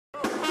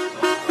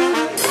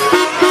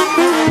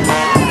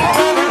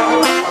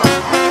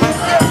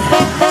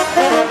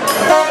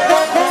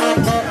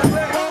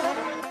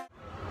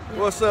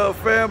What's up,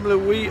 family?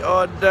 We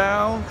are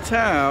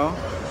downtown.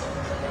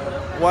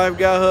 Wife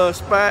got her a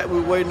spot. We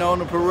waiting on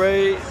the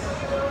parade.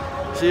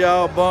 She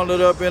all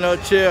bundled up in her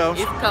chair.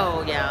 It's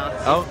cold,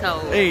 y'all. It's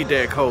cold. It ain't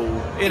that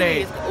cold. It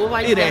ain't. Well,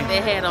 why you got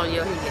that hat on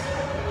your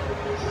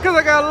head? Cause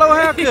I got a low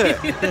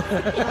haircut.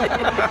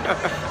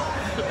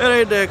 It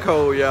ain't that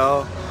cold,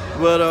 y'all.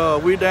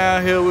 But we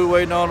down here. We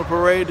waiting on the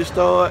parade to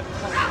start.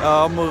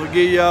 I'm gonna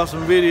give y'all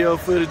some video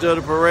footage of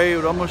the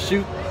parade. I'm gonna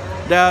shoot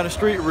down the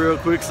street real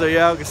quick so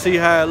y'all can see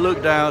how it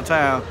look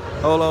downtown.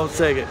 Hold on a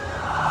second.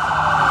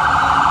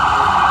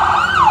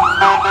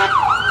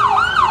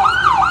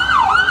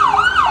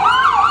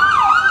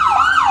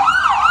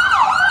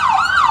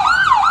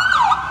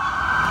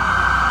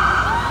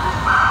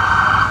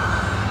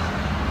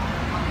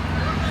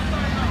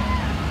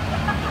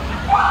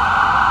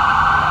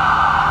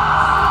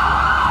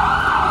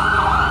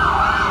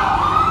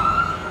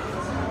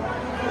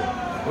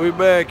 We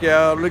back,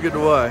 y'all. Look at the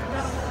wife.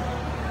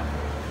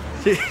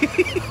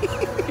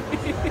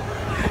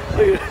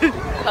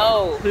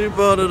 Cold. She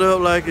bundled up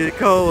like it's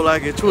cold,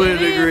 like it's 20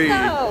 degrees.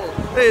 Cold.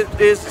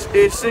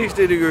 It's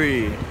 60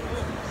 degrees.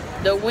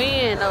 The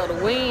wind, oh, the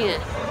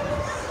wind.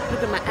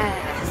 Look at my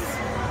eyes.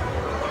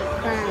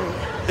 Crying.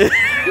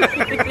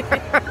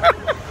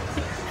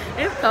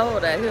 It's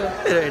cold out here.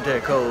 It ain't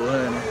that cold,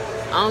 honey.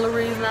 Only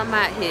reason I'm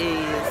out here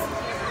is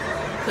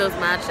because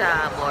my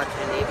child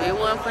marching. If it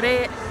wasn't for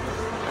that,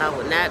 I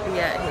would not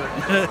be out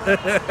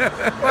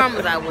here.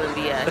 Promise I wouldn't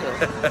be out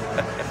here.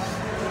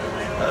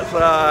 That's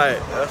alright.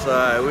 That's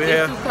alright.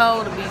 It's too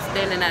cold to be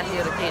standing out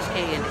here to catch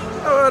candy.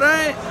 Oh, it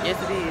ain't? Yes,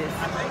 it is.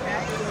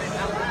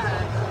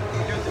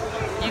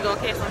 You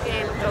gonna catch some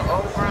candy with your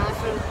overgrown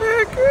shoes?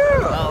 Heck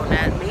yeah. Oh,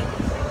 not me.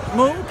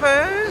 Moon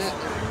pies?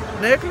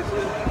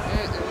 Necklaces?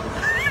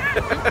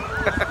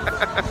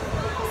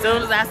 As soon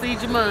as I see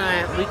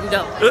Jemone, we can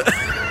go.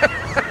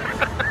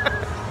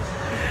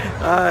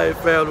 Alright,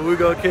 family, we're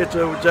gonna catch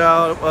up with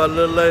y'all a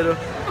little later.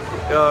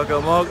 Y'all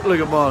come on, look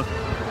at Monk.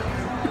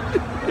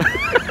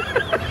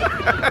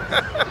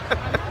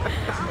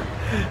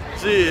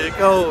 Shit,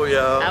 cold,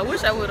 y'all. I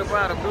wish I would have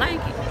brought a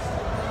blanket.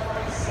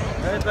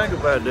 I didn't think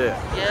about that.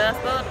 Yeah, I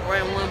started to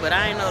bring one, but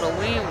I didn't know the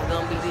wind was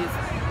gonna be this.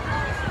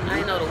 I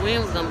didn't know the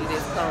wind was gonna be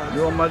this cold.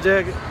 You want my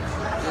jacket?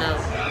 No.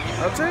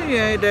 I'll tell you, it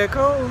ain't that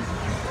cold.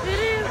 It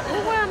is.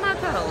 Well, why am I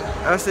cold?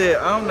 I said,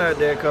 I'm not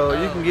that cold.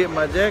 You can get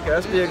my jacket. I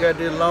still got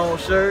this long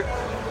shirt.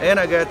 And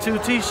I got 2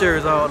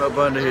 t-shirts on up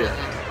under here.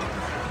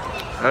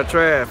 I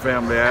tried,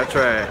 family. I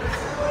tried.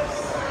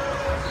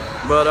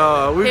 But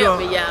we help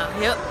gonna... me, y'all.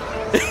 Help me.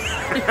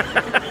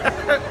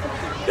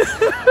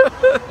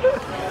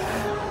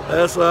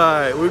 That's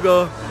alright. We're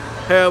gonna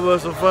have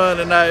us some fun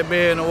tonight,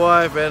 me and the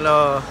wife, and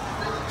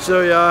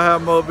show y'all how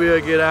Mobile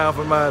get out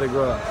for Mardi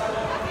Gras.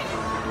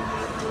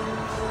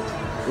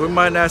 We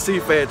might not see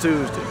Fat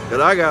Tuesday, because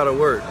I gotta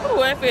work.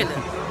 Ooh, I finna.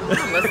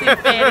 I'm gonna see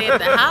Fat at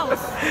the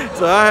house.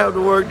 So I have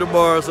to work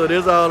tomorrow, so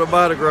this all the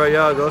Mardi Gras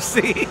y'all gonna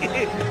see.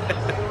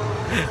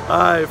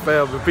 Alright,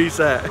 family. Peace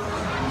out. Here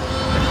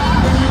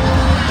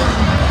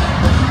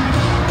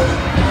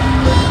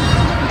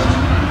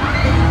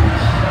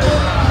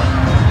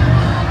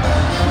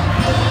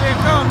it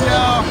comes,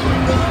 y'all.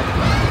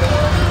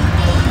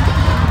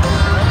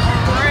 The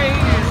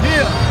parade is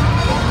here.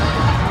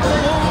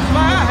 Oh,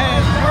 my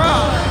has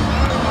cried.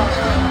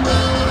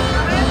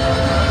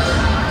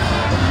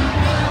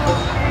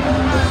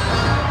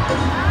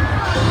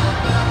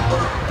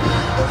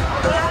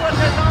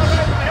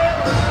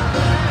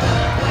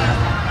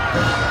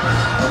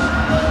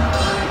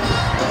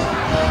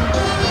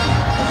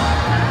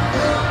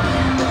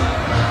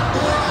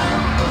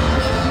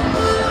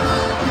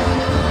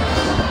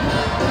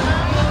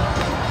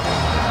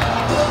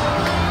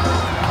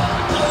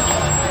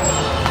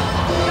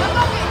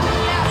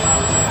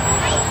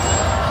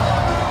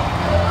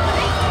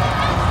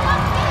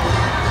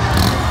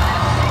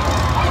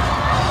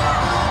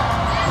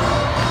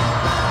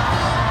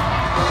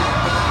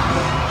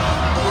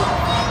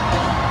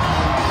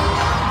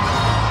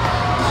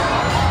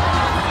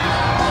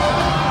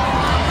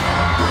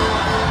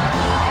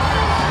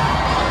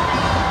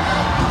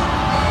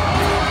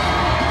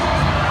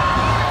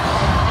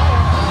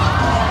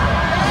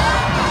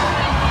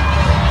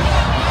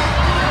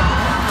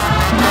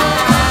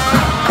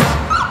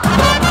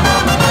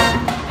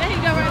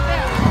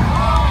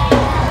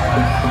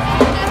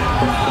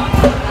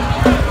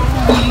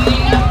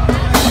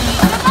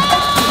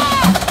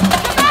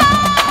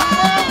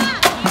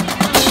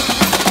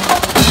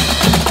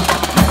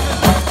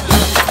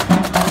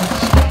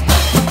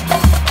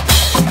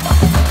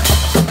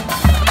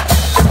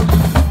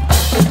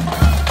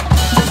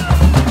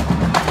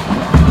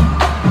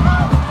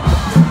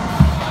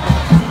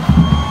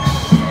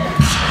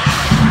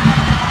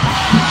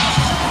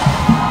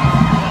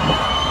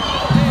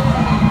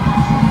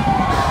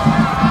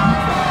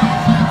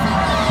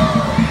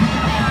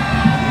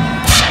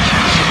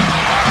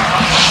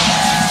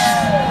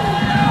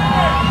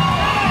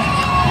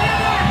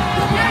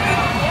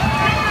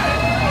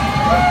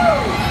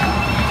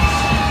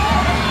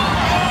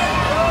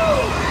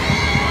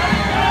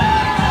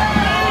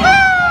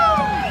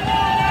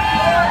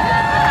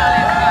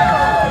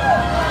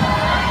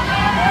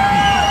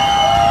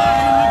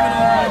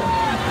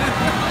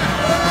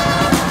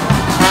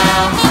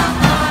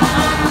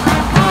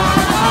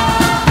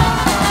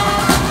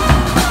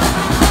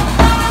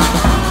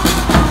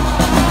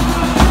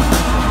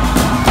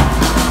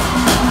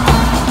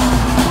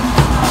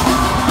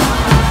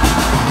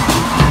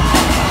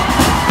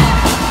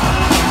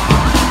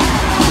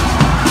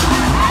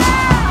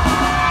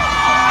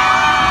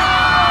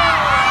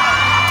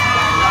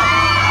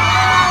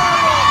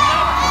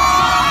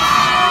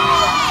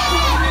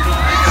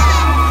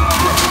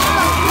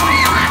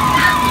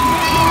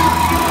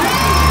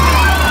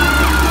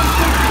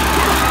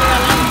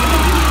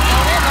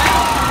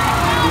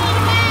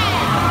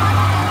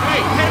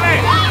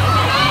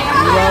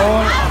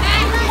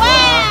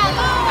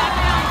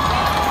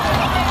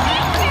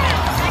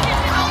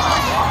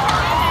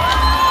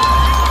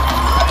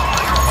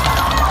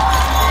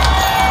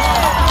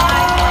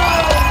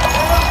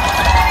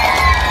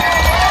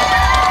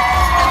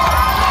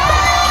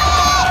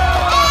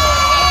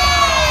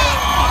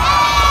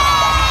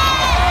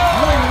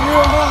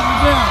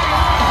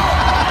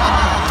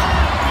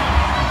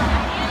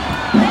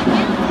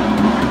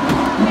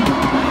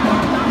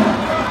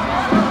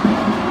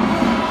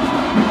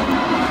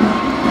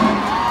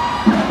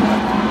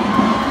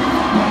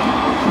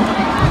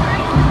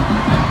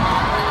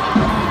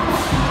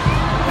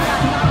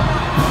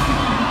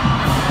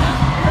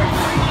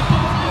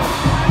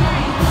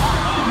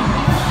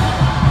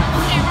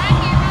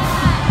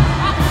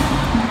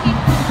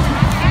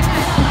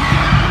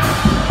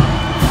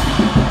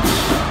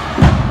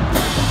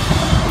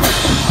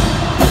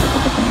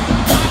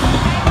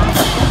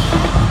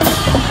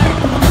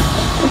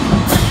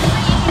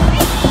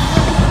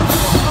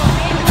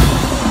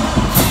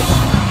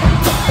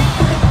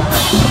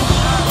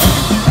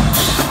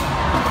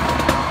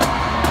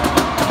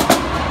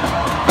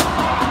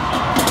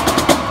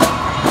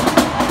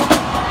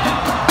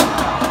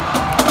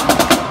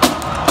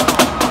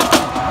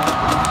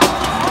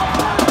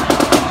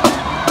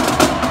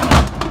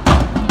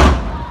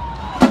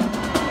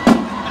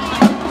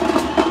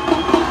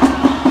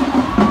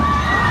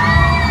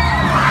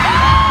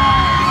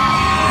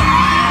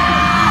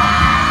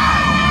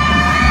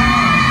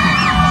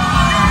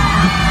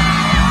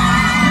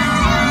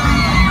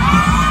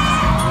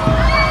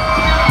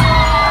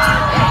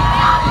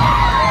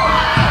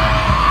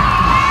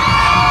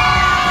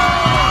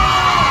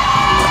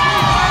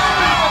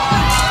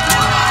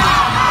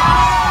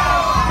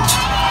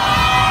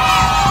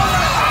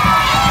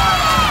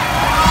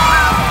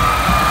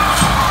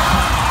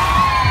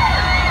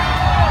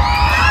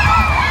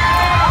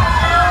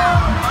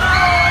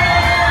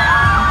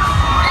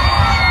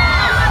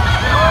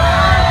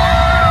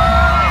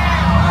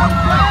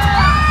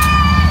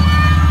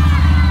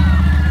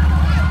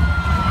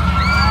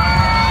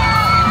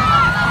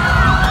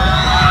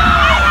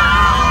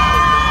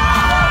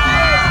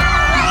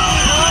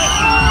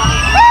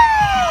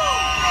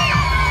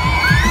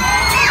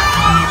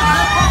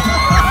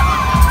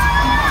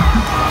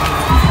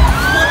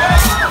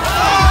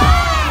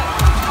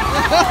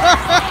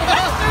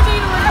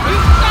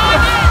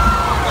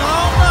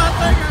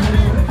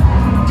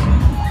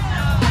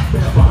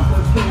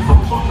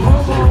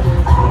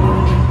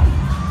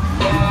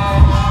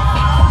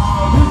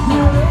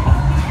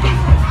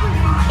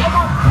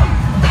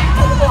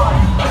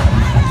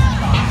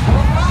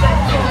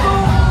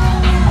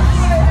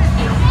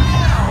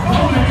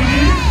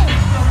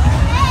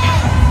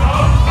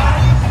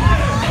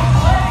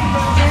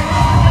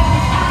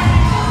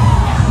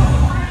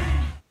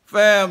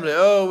 Family,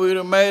 oh, we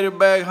done made it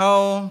back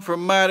home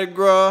from Mardi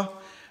Gras.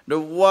 The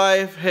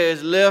wife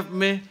has left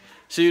me.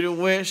 She done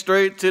went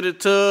straight to the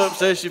tub,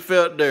 said she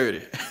felt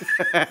dirty.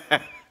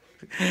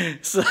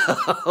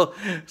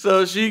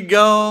 so she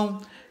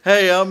gone.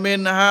 Hey, I'm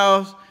in the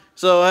house.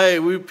 So, hey,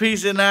 we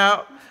peacing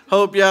out.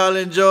 Hope y'all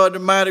enjoyed the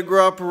Mardi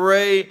Gras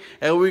parade,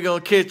 and we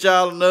gonna catch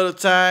y'all another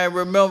time.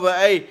 Remember,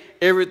 hey,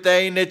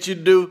 everything that you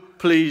do,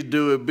 please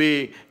do it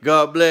big.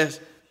 God bless.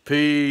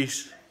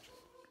 Peace.